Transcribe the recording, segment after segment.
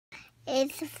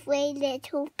is Three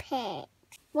Little Pigs.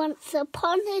 Once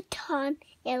upon a time,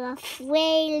 there were 3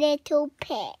 little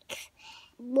pigs.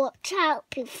 Watch out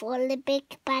before the big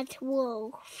bad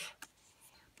wolf.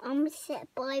 Said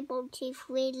Bible to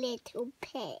 3 little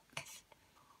pigs.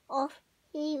 Off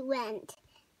he went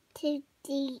to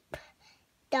deep,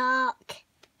 dark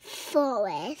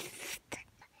forest.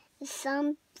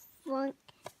 Someone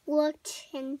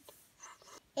watching.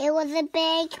 It was a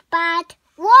big bad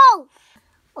wolf.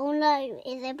 Oh no,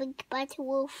 it's a big bad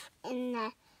wolf in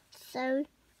there. So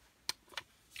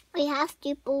we have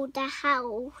to build a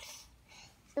house.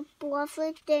 The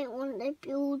brothers don't want to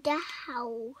build a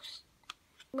house.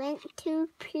 Went to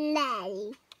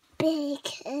play. Big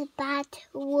bad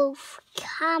wolf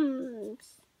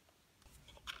comes.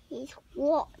 He's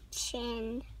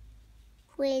watching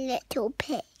 3 little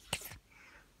pigs.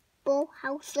 Build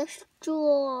house of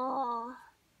straw.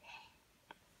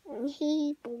 And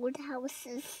he built house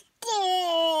of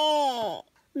stick.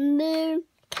 Moon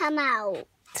come out.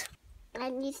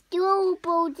 And he's still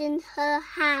building her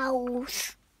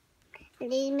house.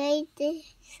 And he made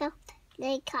himself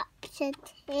like cup of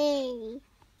tea.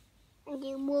 And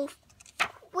the wolf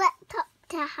swept up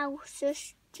the house of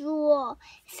straw.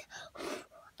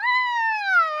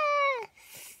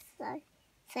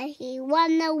 So he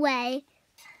ran away.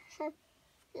 So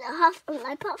I huffed and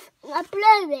I puffed and I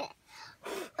blew it.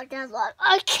 And I was like,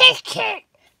 I kick it!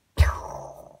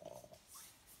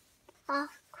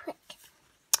 Quick.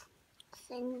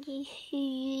 Then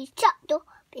he shut the door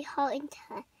behind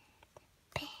her.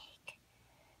 Big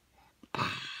bad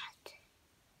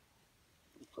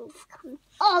wolf comes.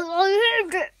 Oh, I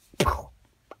heard it!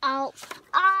 Oh,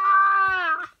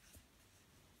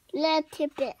 little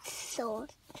bit sore.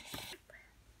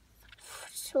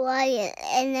 Throw it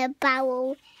in a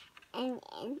barrel and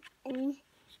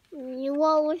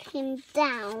roll him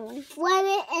down. Throw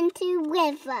it into the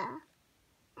river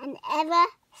and ever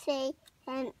see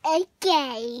him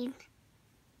again.